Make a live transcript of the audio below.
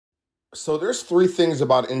So there's three things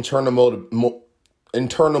about internal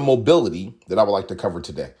mobility that I would like to cover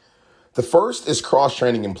today. The first is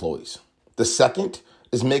cross-training employees. The second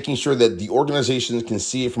is making sure that the organizations can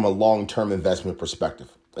see it from a long-term investment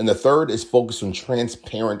perspective. And the third is focused on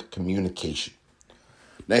transparent communication.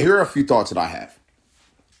 Now, here are a few thoughts that I have.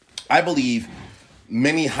 I believe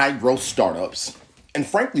many high-growth startups and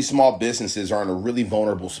frankly, small businesses are in a really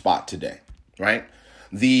vulnerable spot today, right?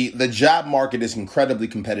 The job market is incredibly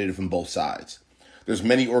competitive on both sides. There's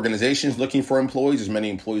many organizations looking for employees. There's many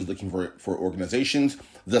employees looking for organizations.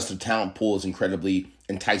 Thus, the talent pool is incredibly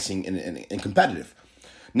enticing and competitive.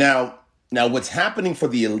 Now, what's happening for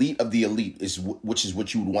the elite of the elite which is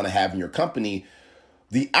what you would want to have in your company,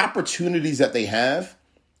 the opportunities that they have,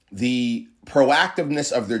 the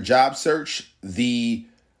proactiveness of their job search,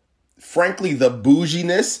 frankly, the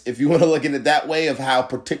bouginess, if you want to look at it that way, of how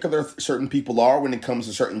particular certain people are when it comes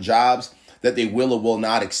to certain jobs that they will or will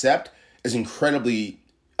not accept is incredibly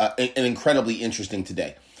interesting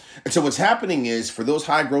today. And so what's happening is for those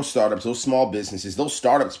high growth startups, those small businesses, those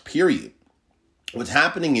startups, period, what's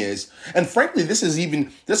happening is, and frankly, this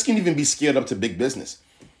can even be scaled up to big business.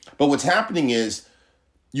 But what's happening is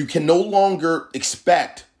you can no longer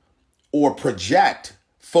expect or project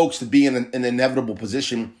folks to be in an inevitable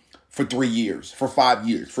position for 3 years, for 5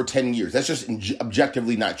 years, for 10 years. That's just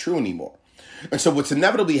objectively not true anymore. And so what's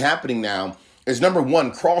inevitably happening now is, number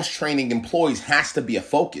one, cross-training employees has to be a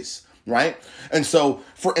focus, right? And so,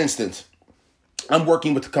 for instance, I'm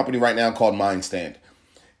working with a company right now called MindStand.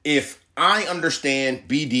 If I understand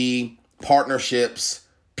BD, partnerships,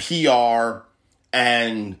 PR,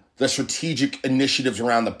 and the strategic initiatives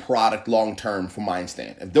around the product long-term for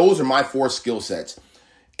MindStand, if those are my 4 skill sets,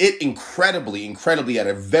 it incredibly at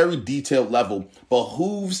a very detailed level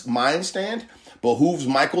behooves MindStand, behooves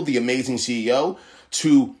Michael, the amazing CEO,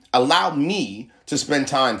 to allow me to spend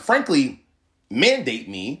time, frankly, mandate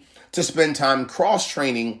me to spend time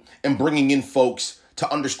cross-training and bringing in folks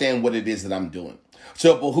to understand what it is that I'm doing.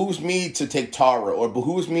 So it behooves me to take Tara, or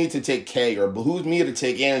behooves me to take Kay, or behooves me to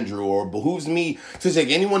take Andrew, or behooves me to take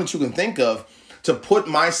anyone that you can think of, to put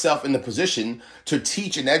myself in the position to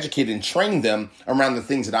teach and educate and train them around the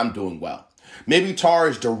things that I'm doing well. Maybe Tara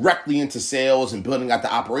is directly into sales and building out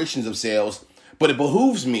the operations of sales, but it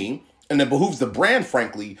behooves me, and it behooves the brand,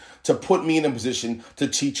 frankly, to put me in a position to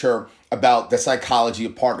teach her about the psychology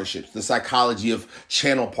of partnerships, the psychology of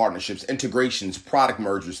channel partnerships, integrations, product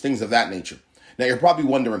mergers, things of that nature. Now, you're probably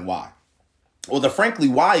wondering why. Well, the frankly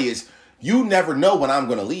why is you never know when I'm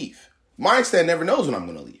going to leave. MindStand never knows when I'm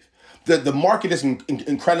going to leave. The market is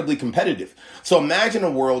incredibly competitive. So imagine a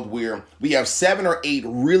world where we have 7 or 8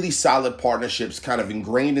 really solid partnerships kind of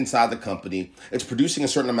ingrained inside the company. It's producing a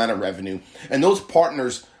certain amount of revenue. And those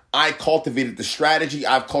partners, I cultivated the strategy,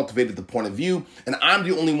 I've cultivated the point of view, and I'm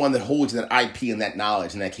the only one that holds that IP and that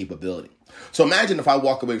knowledge and that capability. So imagine if I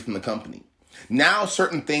walk away from the company. Now,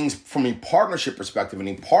 certain things from a partnership perspective and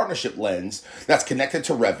a partnership lens that's connected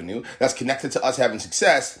to revenue, that's connected to us having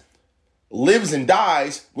success, lives and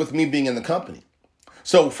dies with me being in the company.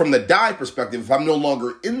 So from the die perspective, if I'm no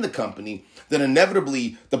longer in the company, then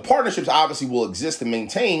inevitably the partnerships obviously will exist and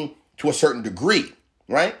maintain to a certain degree,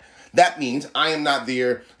 right? That means I am not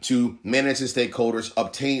there to manage the stakeholders,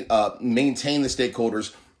 maintain the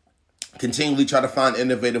stakeholders, continually try to find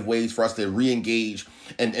innovative ways for us to re-engage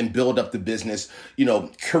and build up the business,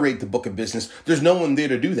 curate the book of business. There's no one there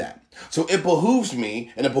to do that. So it behooves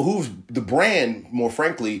me, and it behooves the brand, more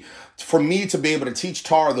frankly, for me to be able to teach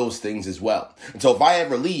Tara those things as well. And so if I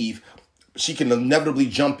ever leave, she can inevitably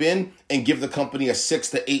jump in and give the company a 6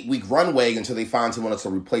 to 8 week runway until they find someone else to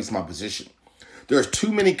replace my position. There's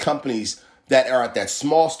too many companies that are at that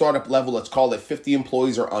small startup level, let's call it 50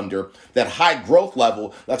 employees or under, that high growth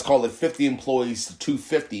level, let's call it 50 employees to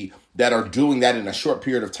 250, that are doing that in a short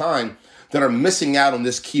period of time, that are missing out on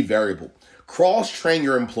this key variable. Cross-train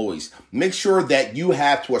your employees. Make sure that you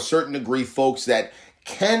have, to a certain degree, folks that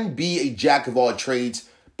can be a jack of all trades,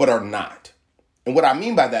 but are not. And what I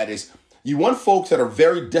mean by that is you want folks that are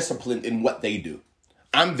very disciplined in what they do.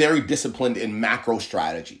 I'm very disciplined in macro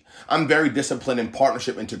strategy. I'm very disciplined in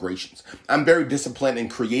partnership integrations. I'm very disciplined in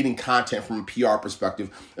creating content from a PR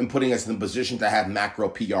perspective and putting us in the position to have macro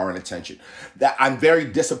PR and attention. That I'm very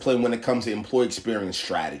disciplined when it comes to employee experience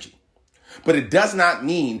strategy. But it does not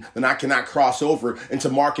mean that I cannot cross over into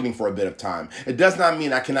marketing for a bit of time. It does not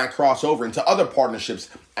mean I cannot cross over into other partnerships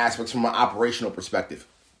aspects from an operational perspective.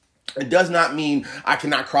 It does not mean I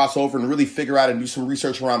cannot cross over and really figure out and do some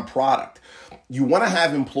research around product. You want to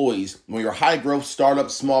have employees when you're high growth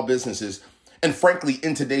startups, small businesses, and frankly,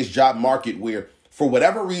 in today's job market where For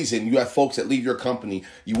whatever reason, you have folks that leave your company.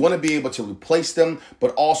 You want to be able to replace them,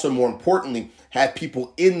 but also more importantly, have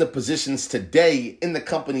people in the positions today, in the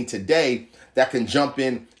company today, that can jump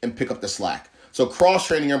in and pick up the slack. So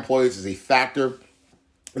cross-training your employees is a factor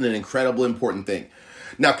and an incredibly important thing.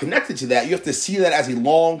 Now, connected to that, you have to see that as a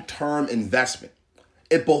long-term investment.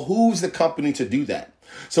 It behooves the company to do that.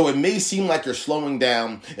 So it may seem like you're slowing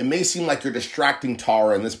down. It may seem like you're distracting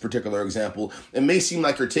Tara in this particular example. It may seem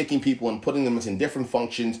like you're taking people and putting them in different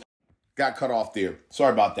functions. Got cut off there.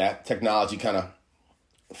 Sorry about that. Technology kind of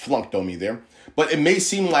flunked on me there. But it may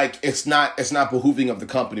seem like it's not behooving of the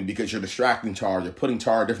company because you're distracting Tara. You're putting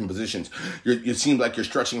Tara in different positions. It seems like you're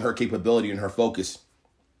stretching her capability and her focus.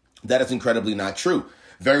 That is incredibly not true.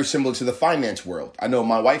 Very similar to the finance world. I know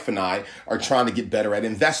my wife and I are trying to get better at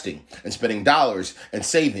investing and spending dollars and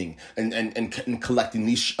saving and collecting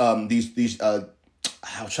these I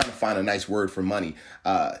was trying to find a nice word for money.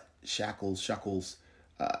 Shackles.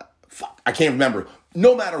 I can't remember.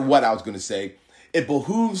 No matter what I was going to say, it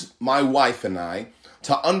behooves my wife and I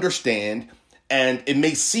to understand, and it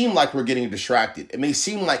may seem like we're getting distracted. It may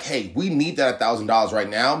seem like, hey, we need that $1,000 right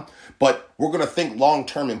now, but we're going to think long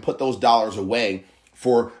term and put those dollars away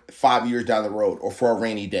for 5 years down the road or for a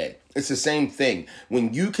rainy day. It's the same thing.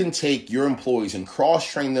 When you can take your employees and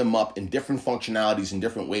cross-train them up in different functionalities in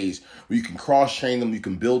different ways, where you can cross-train them, you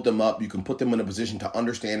can build them up, you can put them in a position to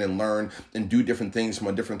understand and learn and do different things from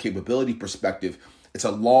a different capability perspective, it's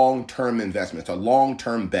a long-term investment. It's a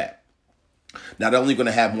long-term bet. Not only going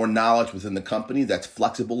to have more knowledge within the company that's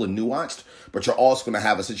flexible and nuanced, but you're also going to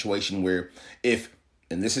have a situation where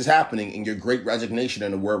and this is happening in your great resignation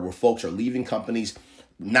in a world where folks are leaving companies,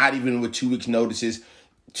 not even with 2 weeks notices,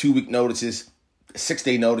 2-week notices,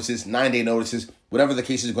 6-day notices, 9-day notices, whatever the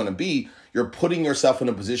case is going to be, you're putting yourself in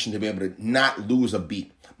a position to be able to not lose a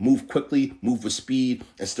beat, move quickly, move with speed,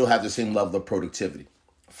 and still have the same level of productivity.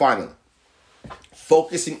 Finally,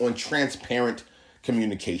 focusing on transparent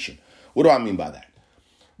communication. What do I mean by that?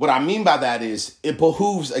 What I mean by that is it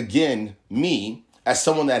behooves, again, me, as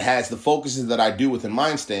someone that has the focuses that I do within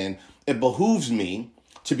Mindstand, it behooves me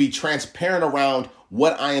to be transparent around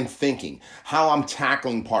what I am thinking, how I'm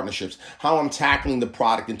tackling partnerships, how I'm tackling the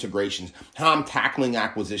product integrations, how I'm tackling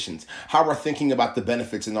acquisitions, how we're thinking about the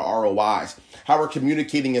benefits and the ROIs, how we're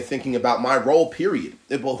communicating and thinking about my role, period.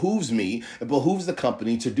 It behooves me, it behooves the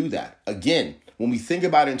company to do that. Again, when we think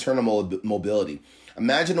about internal mobility,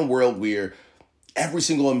 imagine a world where every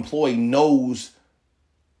single employee knows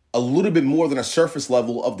a little bit more than a surface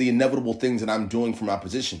level of the inevitable things that I'm doing for my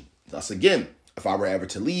position. Thus, again, if I were ever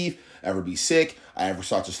to leave, ever be sick, I ever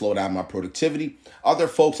start to slow down my productivity, other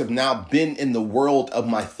folks have now been in the world of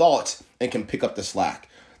my thoughts and can pick up the slack.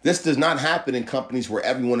 This does not happen in companies where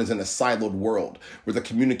everyone is in a siloed world, where the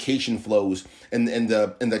communication flows and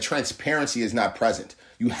the transparency is not present.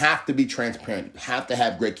 You have to be transparent. You have to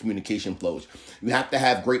have great communication flows. You have to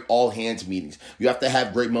have great all-hands meetings. You have to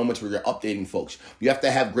have great moments where you're updating folks. You have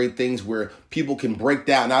to have great things where people can break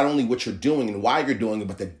down not only what you're doing and why you're doing it,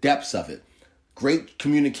 but the depths of it. Great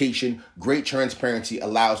communication, great transparency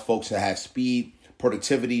allows folks to have speed,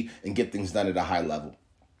 productivity, and get things done at a high level.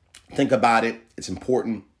 Think about it. It's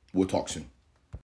important. We'll talk soon.